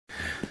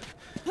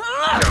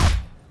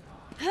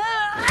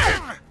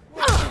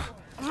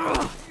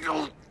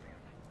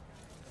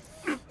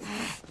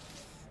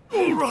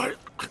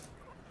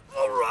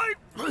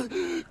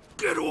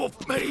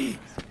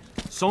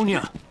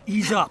Sonia,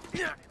 ease up.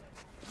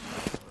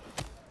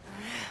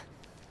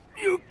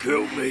 You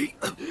kill me.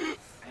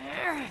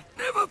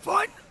 Never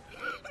find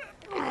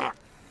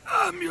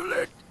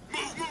amulet.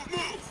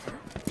 Move.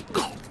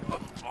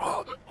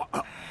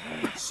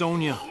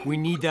 Sonia, we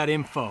need that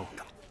info.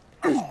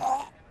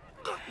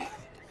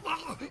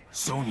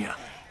 Sonia,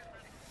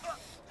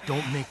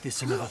 don't make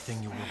this another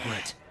thing you'll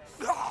regret.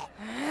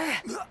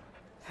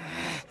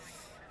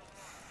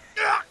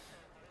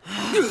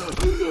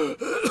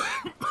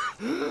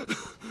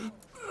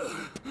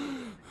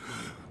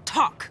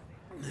 Talk!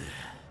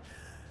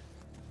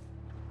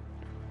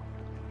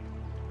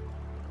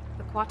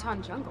 The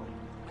Kwatan jungle.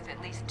 With at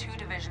least 2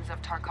 divisions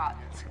of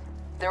Tarkatans.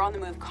 They're on the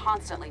move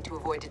constantly to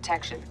avoid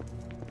detection.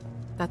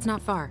 That's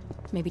not far.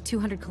 Maybe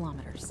 200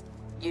 kilometers.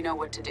 You know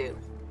what to do.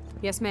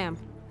 Yes, ma'am.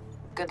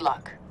 Good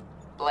luck.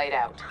 Blade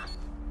out.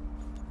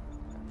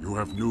 You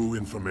have new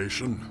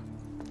information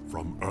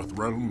from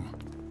Earthrealm?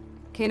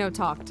 Kano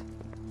talked.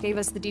 Gave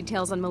us the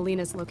details on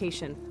Melina's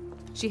location.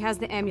 She has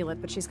the amulet,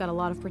 but she's got a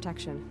lot of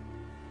protection.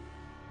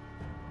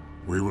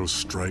 We will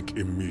strike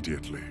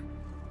immediately.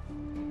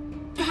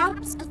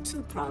 Perhaps a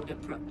two-pronged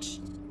approach.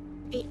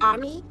 The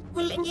army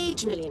will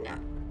engage Melina,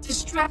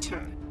 distract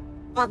her,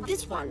 while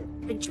this one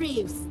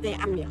retrieves the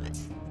amulet.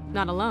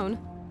 Not alone.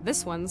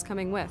 This one's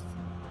coming with.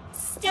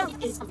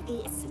 Stealth is of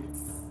the essence.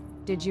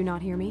 Did you not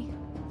hear me?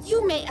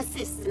 You may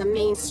assist in the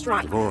main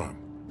strike. Devora,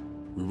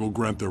 we will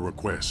grant their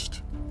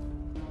request,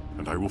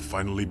 and I will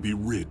finally be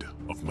rid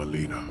of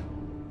Melina.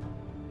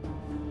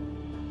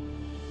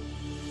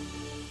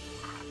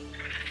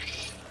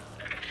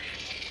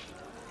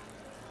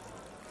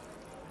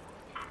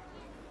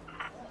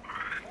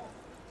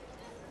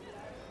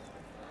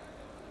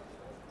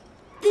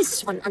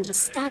 This one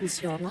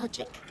understands your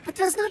logic, but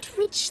does not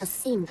reach the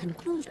same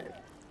conclusion.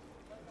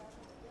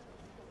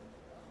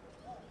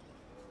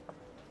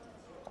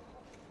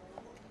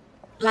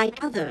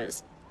 Like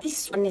others,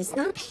 this one is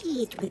not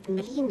pleased with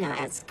Melina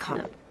as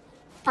Khan,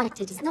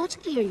 but it is not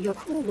clear your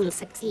crew will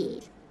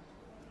succeed.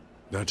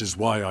 That is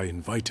why I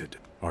invited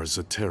our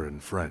Zaterran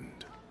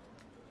friend.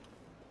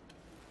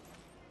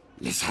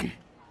 Listen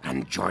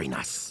and join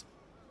us.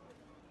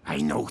 I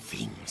know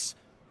things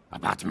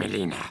about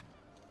Melina.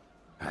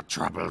 Her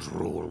troubled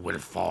rule will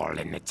fall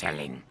in the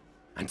telling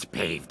and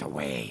pave the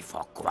way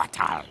for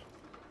Guatal.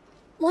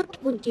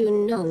 What would you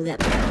know that...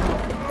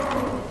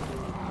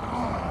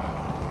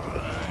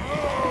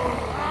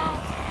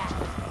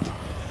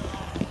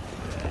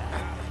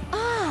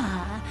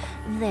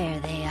 There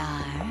they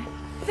are.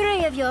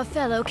 3 of your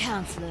fellow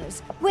counselors,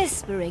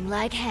 whispering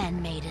like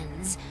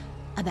handmaidens.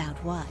 About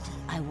what,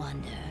 I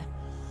wonder?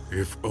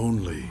 If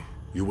only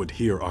you would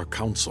hear our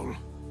counsel.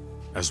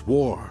 As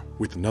war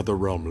with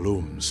Netherrealm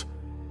looms,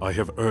 I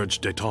have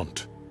urged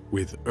detente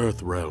with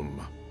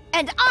Earthrealm.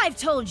 And I've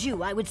told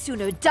you I would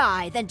sooner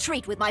die than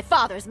treat with my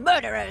father's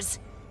murderers!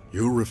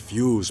 You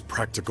refuse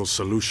practical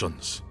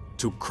solutions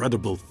to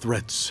credible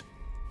threats.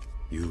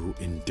 You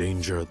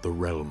endanger the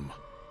realm.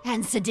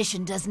 And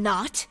sedition does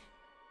not?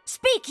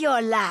 Speak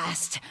your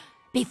last,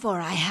 before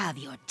I have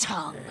your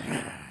tongue.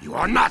 You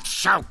are not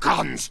Shao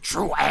Kahn's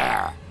true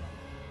heir.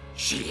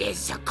 She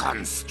is a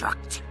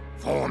construct,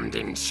 formed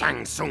in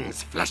Shang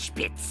Tsung's flesh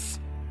pits.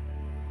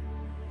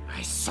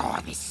 I saw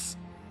this.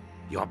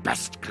 Your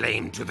best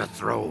claim to the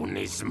throne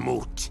is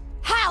moot.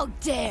 How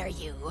dare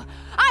you!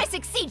 I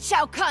succeed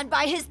Shao Kahn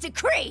by his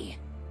decree!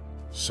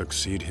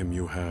 Succeed him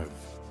you have,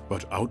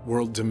 but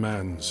Outworld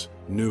demands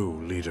new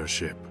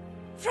leadership.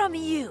 From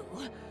you,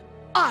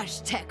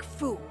 Archtech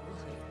fool.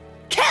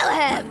 Kill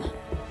him!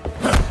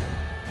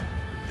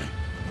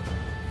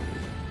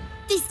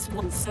 This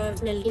one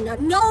serves Melina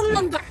no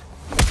longer!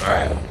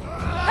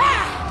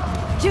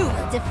 You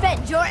will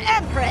defend your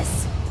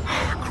Empress!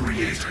 Our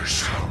creator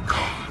Shao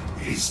Kahn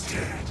is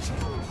dead.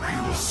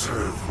 We will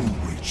serve whom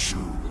we choose.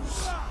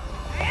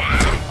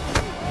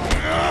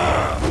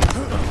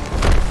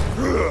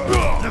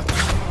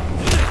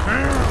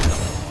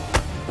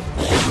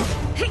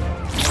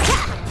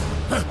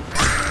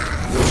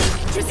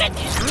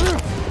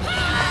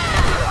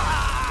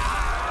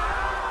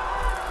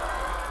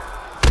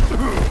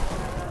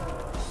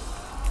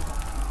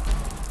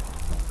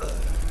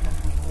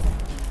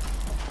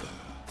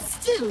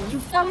 Still, you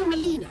follow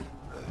Melina.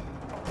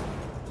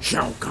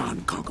 Shao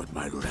Kahn conquered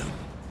my realm.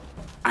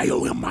 I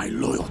owe him my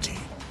loyalty.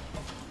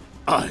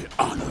 I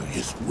honor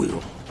his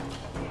will.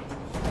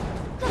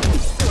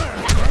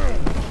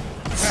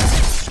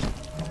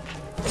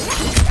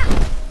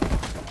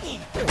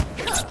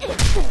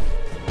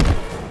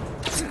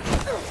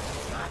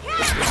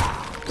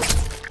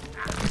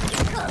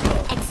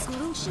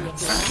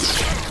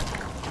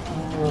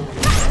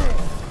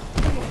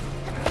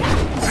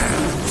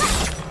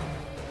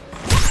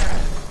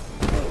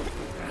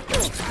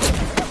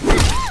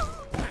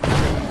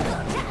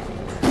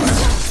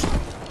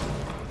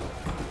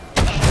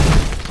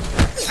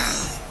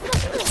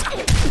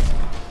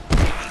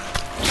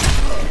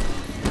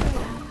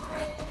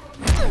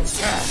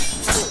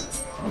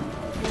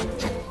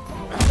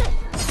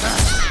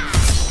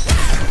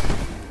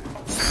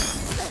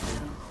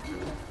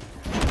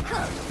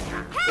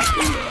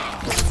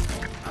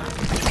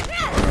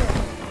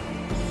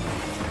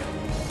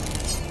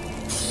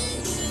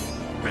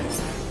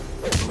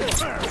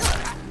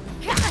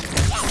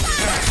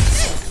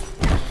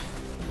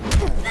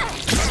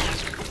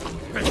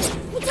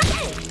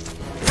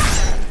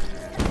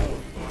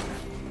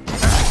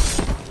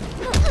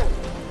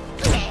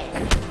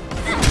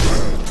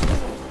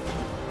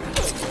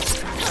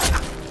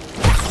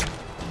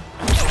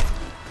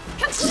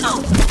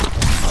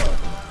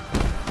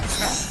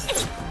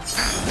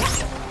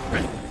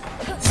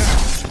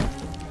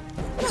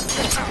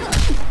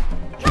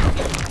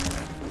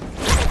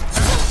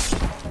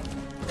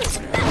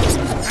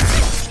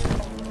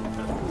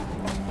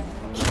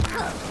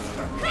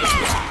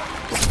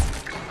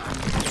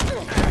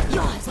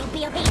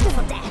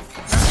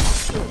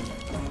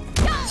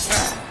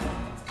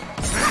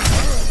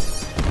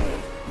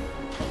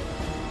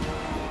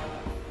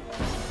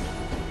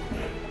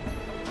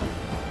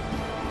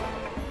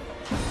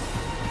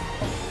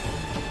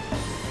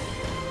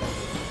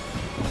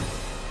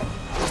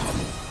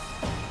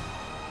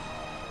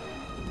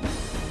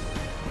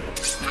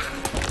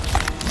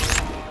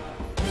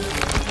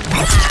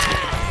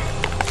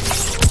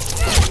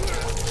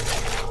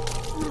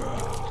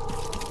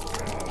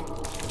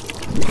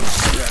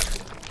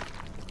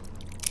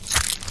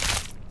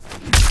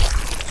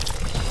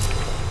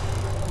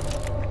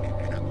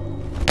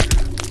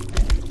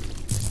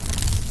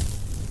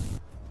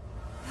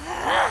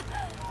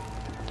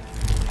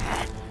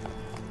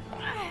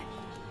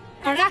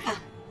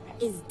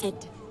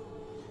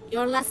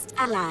 Your last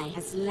ally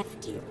has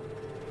left you.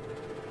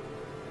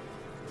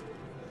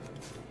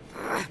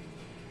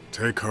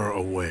 Take her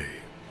away.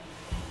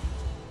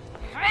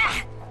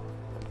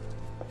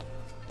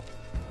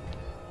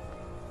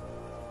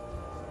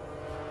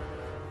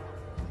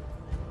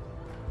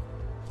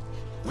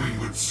 We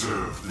would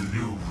serve the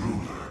new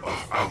ruler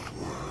of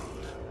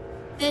Outworld.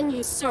 Then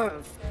you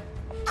serve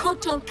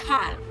Kotal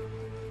Khan.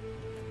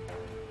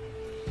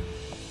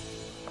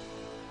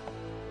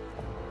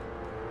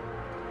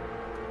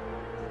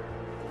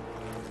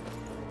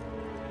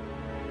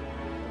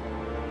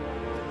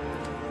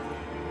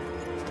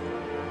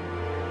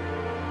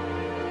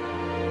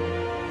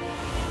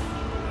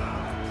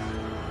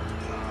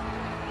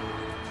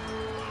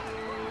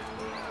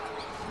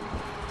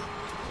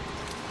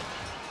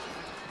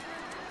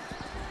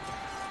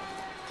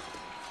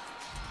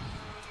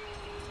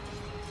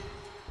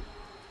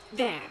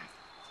 There.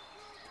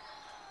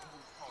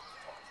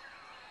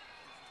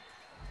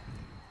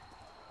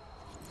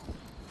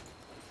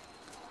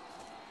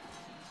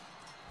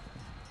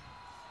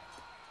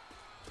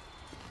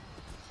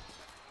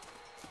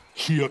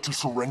 Here to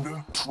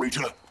surrender,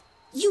 traitor?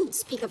 You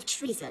speak of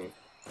treason.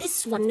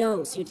 This one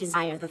knows you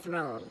desire the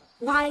throne.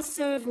 Why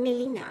serve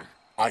Melina?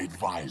 I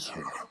advise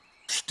her.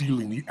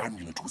 Stealing the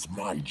amulet was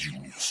my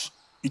genius.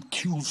 It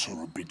kills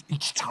her a bit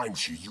each time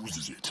she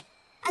uses it.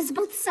 As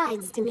both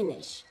sides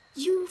diminish,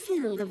 you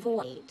fill the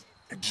void.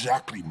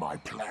 Exactly my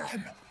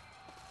plan.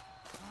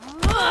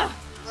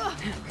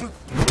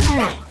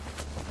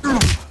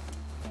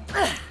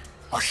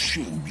 A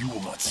shame you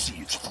will not see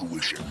its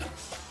fruition.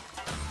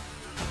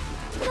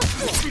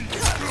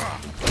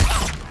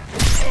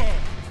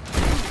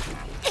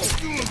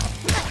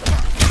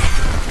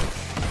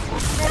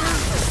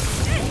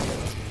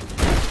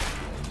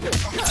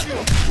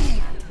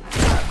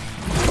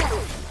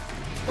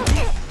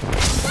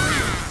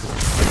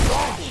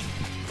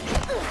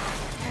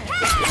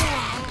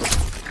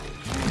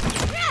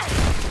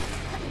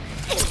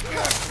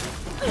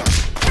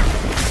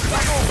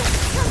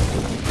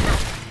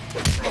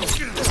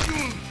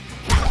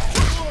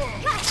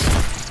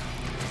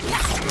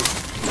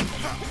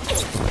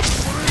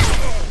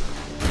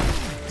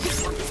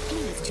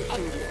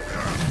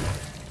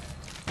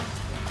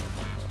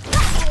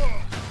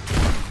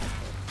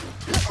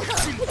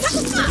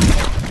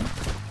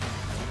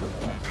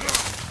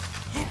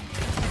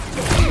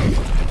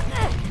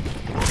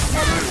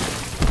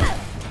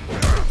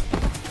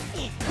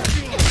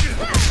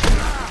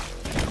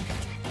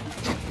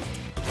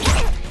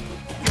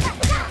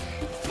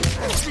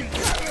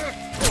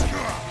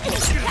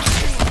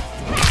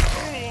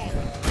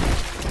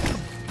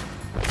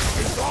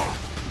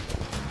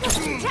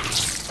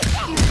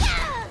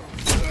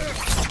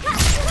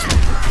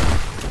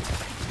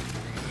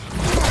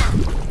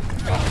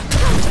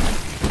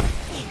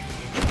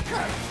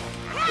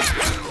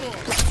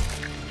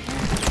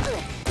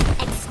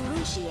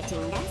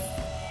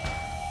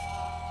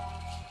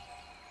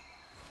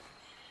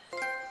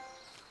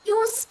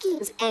 Your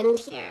schemes end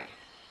here.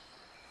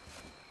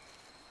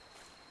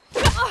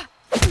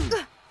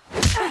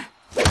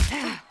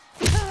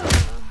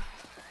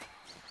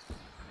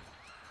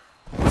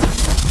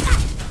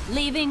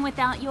 Leaving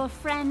without your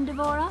friend,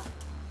 Devora?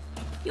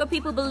 Your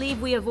people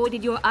believe we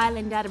avoided your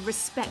island out of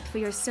respect for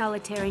your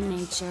solitary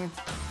nature.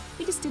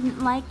 We just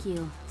didn't like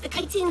you. The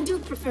Kaitin do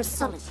prefer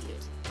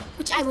solitude,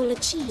 which I will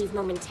achieve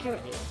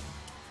momentarily.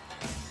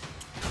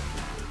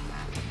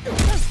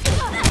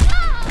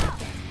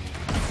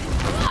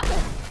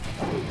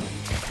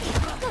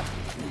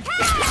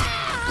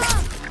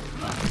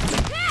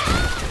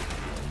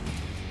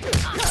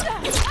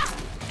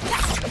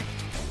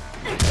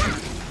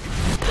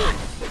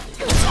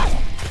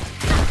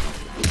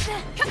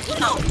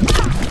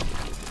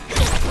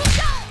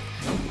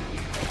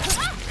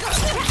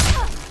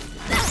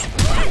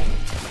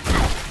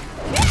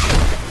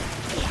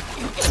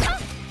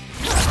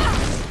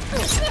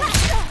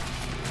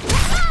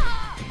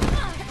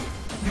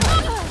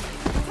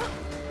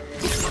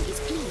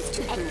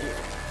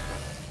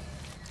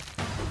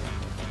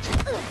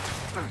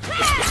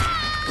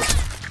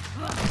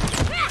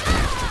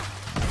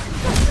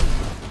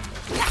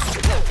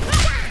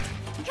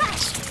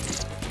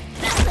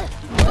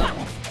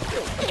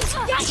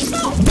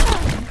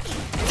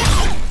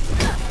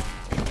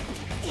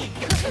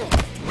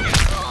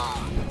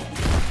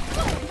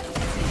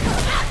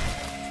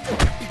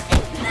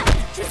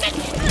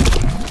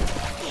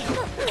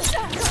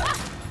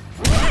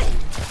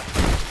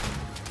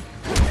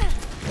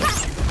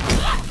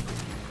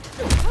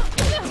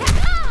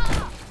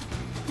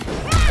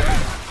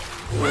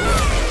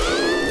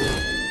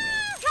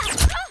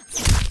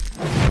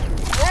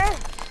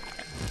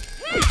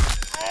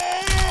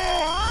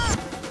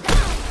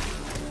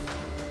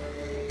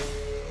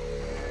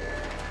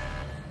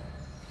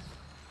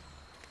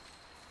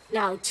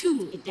 Now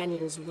 2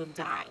 Idanians will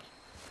die.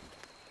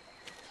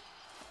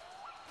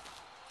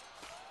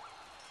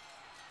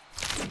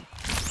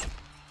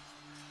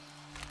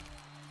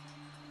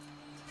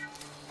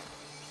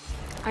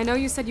 I know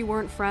you said you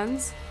weren't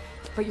friends,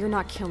 but you're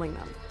not killing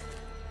them.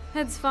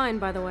 Head's fine,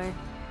 by the way.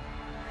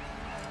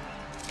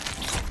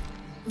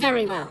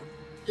 Very well.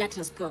 Let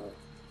us go.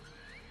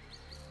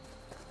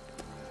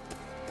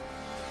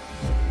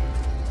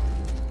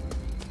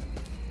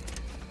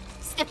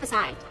 Step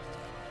aside.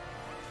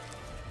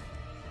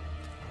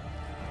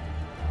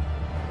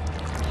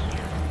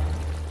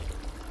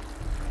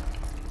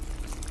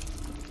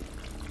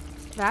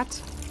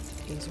 That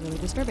is really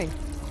disturbing.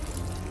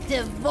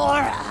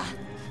 Devora!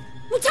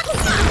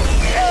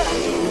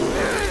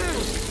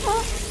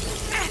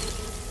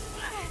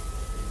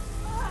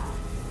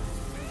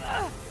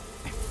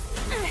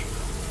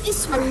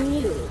 This one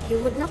knew you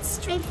would not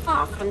stray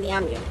far from the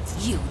amulet.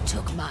 You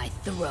took my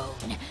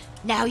throne.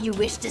 Now you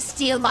wish to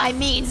steal my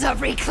means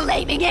of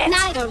reclaiming it?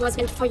 Neither was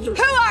meant for you.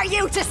 Who are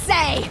you to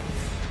say?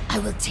 I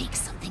will take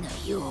something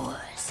of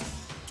yours.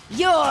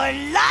 Your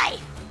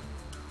life!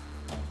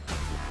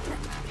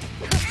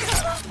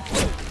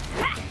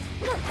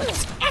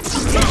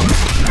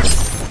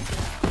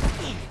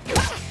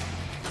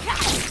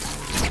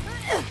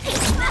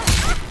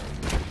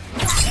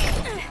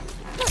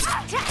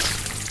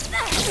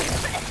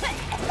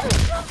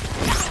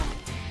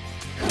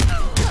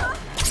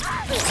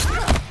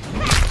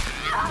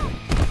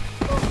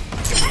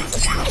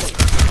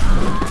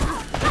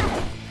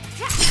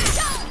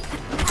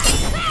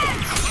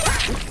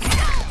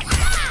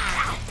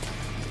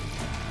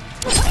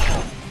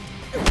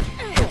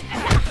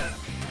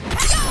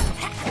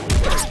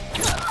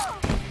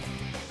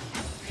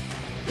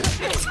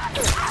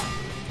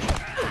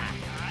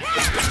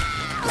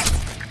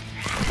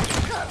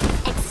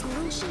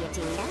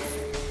 Excruciating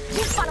death.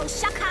 You follow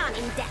Shakan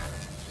in death.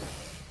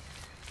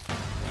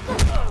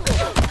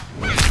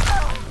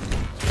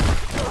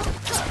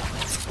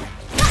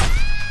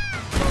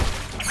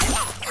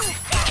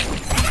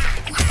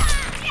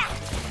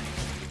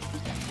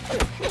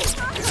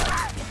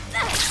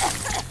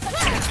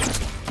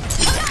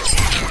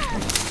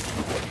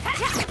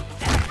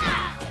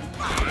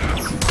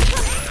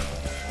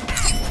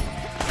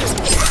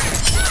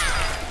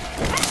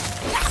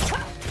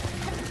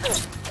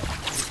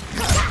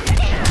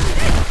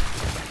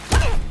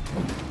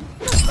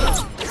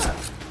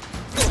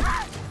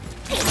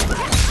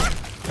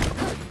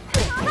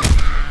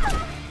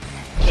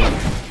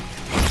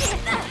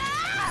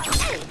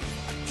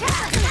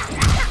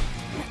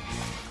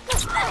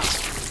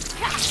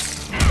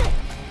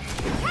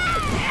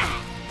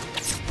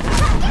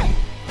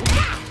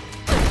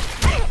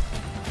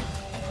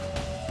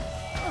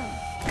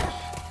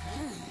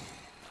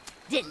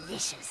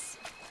 Delicious.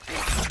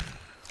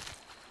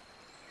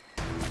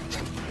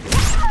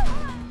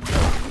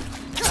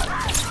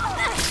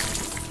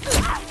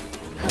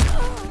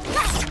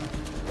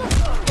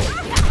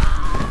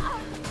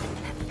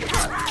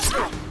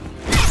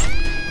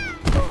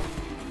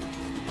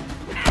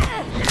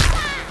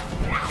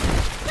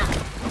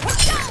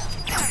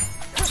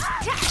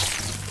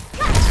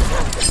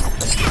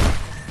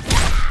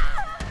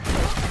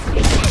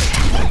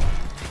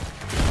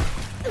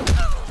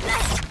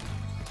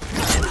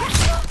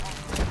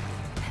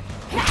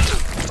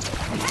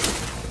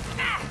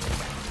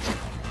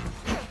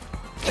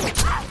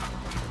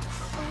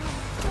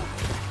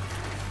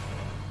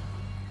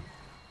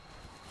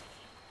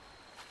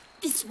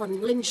 This one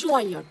will enjoy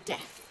your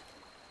death.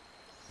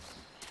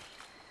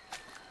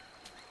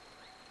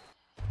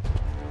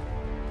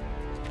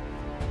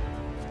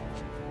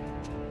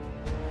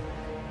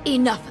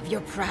 Enough of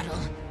your prattle.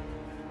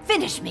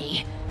 Finish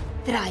me,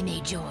 that I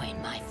may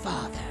join my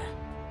father.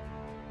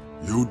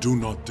 You do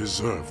not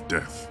deserve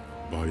death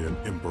by an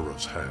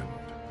emperor's hand.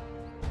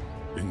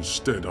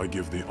 Instead, I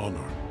give the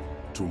honor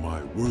to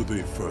my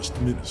worthy first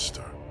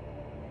minister.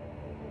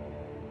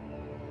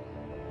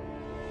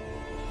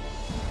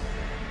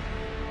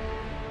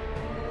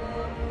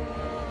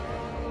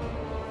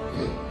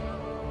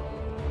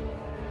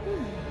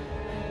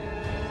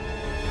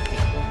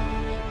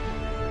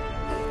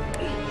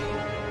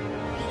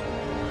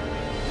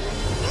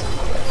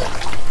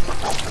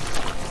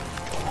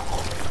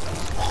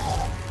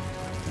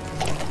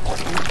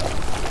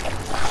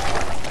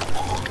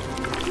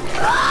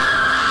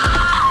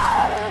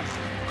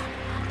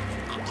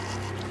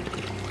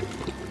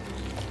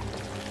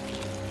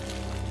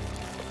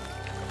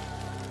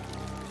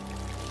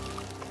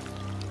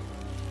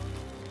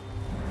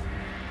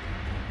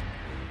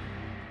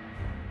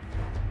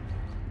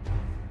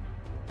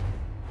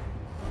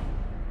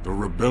 The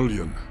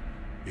rebellion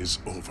is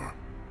over.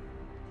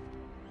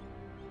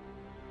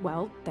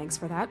 Well, thanks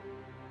for that.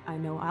 I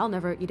know I'll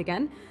never eat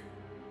again.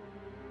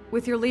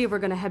 With your leave, we're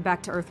gonna head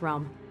back to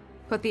Earthrealm.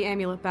 Put the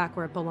amulet back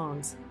where it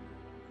belongs.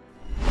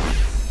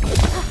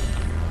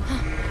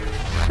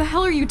 The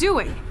hell are you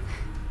doing?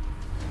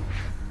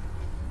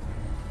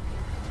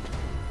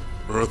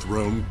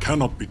 Earthrealm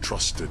cannot be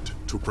trusted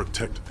to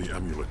protect the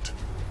amulet.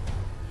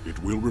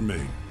 It will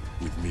remain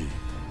with me.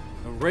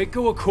 The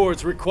Reiko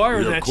Accords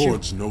require The that you...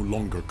 Accords no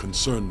longer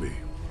concern me.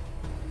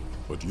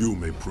 But you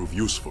may prove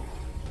useful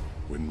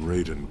when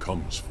Raiden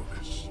comes for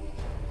this.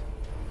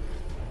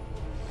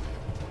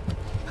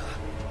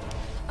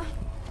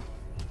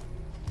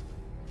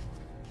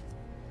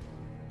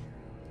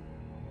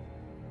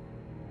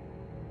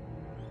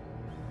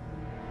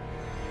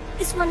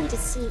 This one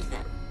deceived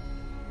them.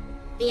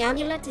 The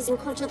amulet is in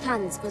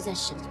Kochotan's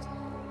possession.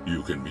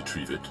 You can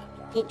retrieve it.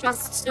 He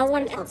trusts no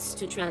one else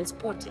to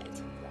transport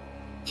it.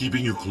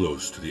 Keeping you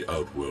close to the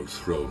Outworld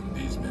throne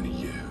these many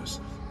years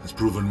has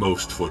proven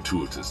most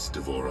fortuitous,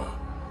 Devora.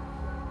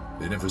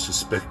 They never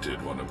suspected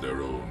one of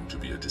their own to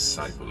be a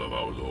disciple of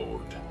our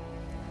Lord.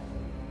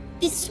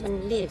 This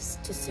one lives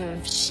to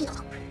serve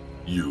Shiok.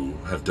 You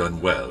have done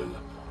well.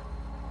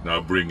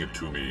 Now bring it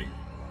to me.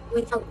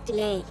 Without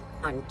delay,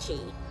 Quan Chi.